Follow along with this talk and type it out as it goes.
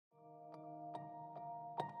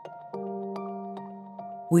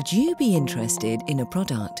Would you be interested in a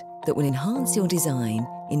product that will enhance your design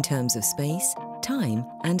in terms of space, time,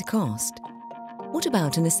 and cost? What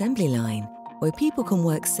about an assembly line where people can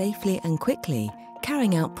work safely and quickly,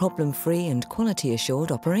 carrying out problem-free and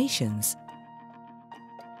quality-assured operations?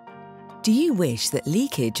 Do you wish that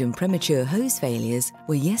leakage and premature hose failures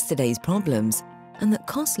were yesterday's problems and that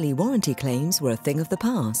costly warranty claims were a thing of the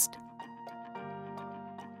past?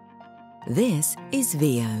 This is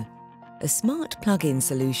WEO, a smart plug-in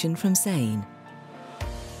solution from CEJN,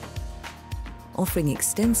 offering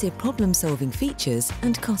extensive problem-solving features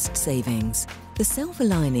and cost savings. The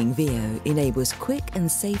self-aligning WEO enables quick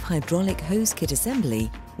and safe hydraulic hose kit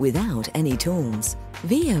assembly without any tools.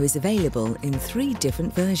 WEO is available in 3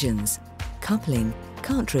 different versions: coupling,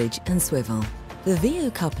 cartridge and swivel. The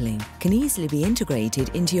WEO coupling can easily be integrated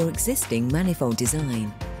into your existing manifold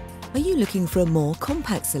design. Are you looking for a more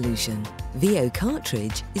compact solution? WEO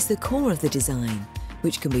cartridge is the core of the design,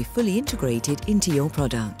 which can be fully integrated into your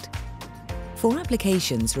product. For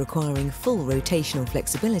applications requiring full rotational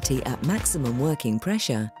flexibility at maximum working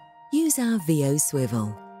pressure, use our WEO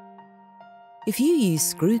swivel. If you use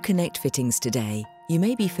screw connect fittings today, you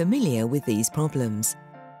may be familiar with these problems.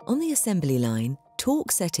 On the assembly line,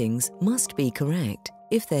 torque settings must be correct.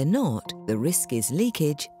 If they're not, the risk is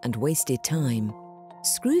leakage and wasted time.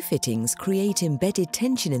 Screw fittings create embedded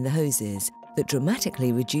tension in the hoses that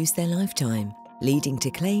dramatically reduce their lifetime, leading to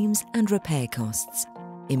claims and repair costs.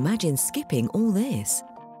 Imagine skipping all this.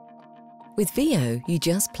 With WEO, you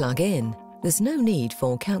just plug in. There's no need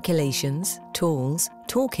for calculations, tools,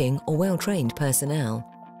 torquing, or well-trained personnel.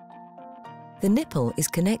 The nipple is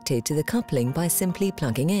connected to the coupling by simply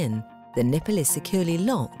plugging in. The nipple is securely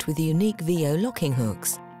locked with unique WEO locking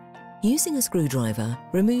hooks. Using a screwdriver,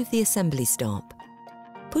 remove the assembly stop.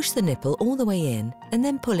 Push the nipple all the way in and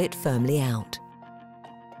then pull it firmly out.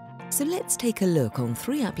 So let's take a look on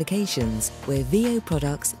 3 applications where WEO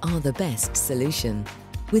products are the best solution.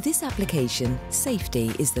 With this application,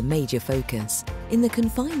 safety is the major focus. In the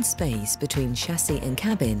confined space between chassis and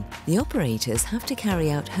cabin, the operators have to carry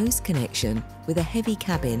out hose connection with a heavy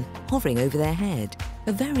cabin hovering over their head,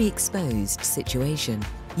 a very exposed situation.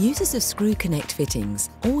 Users of screw connect fittings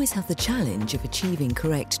always have the challenge of achieving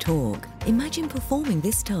correct torque. Imagine performing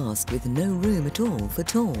this task with no room at all for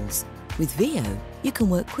tools. With WEO, you can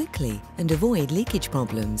work quickly and avoid leakage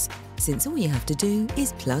problems, since all you have to do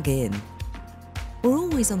is plug in. We're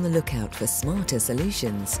always on the lookout for smarter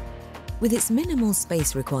solutions. With its minimal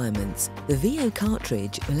space requirements, the WEO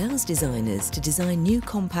cartridge allows designers to design new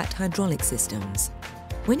compact hydraulic systems.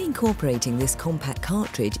 When incorporating this compact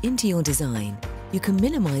cartridge into your design, you can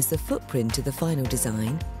minimize the footprint of the final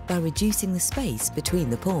design by reducing the space between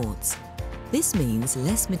the ports. This means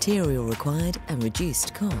less material required and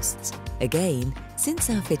reduced costs. Again, since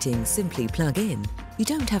our fittings simply plug in, you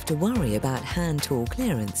don't have to worry about hand tool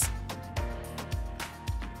clearance.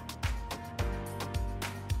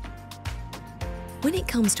 When it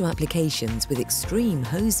comes to applications with extreme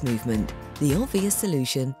hose movement, the obvious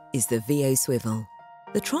solution is the WEO swivel.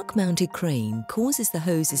 The truck-mounted crane causes the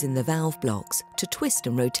hoses in the valve blocks to twist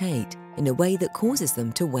and rotate in a way that causes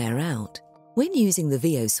them to wear out. When using the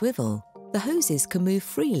WEO swivel, the hoses can move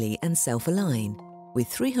freely and self-align, with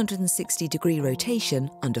 360-degree rotation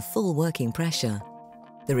under full working pressure.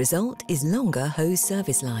 The result is longer hose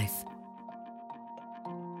service life.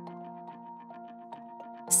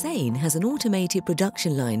 CEJN has an automated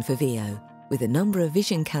production line for WEO, with a number of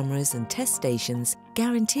vision cameras and test stations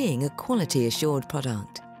guaranteeing a quality-assured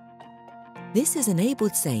product. This has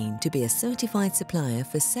enabled CEJN to be a certified supplier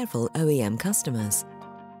for several OEM customers.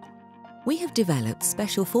 We have developed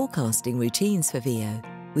special forecasting routines for WEO,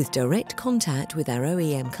 with direct contact with our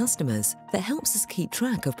OEM customers that helps us keep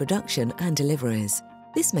track of production and deliveries.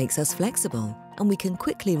 This makes us flexible, and we can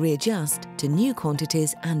quickly readjust to new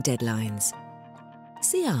quantities and deadlines.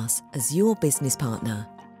 See us as your business partner.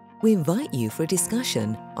 We invite you for a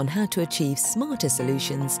discussion on how to achieve smarter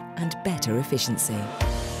solutions and better efficiency.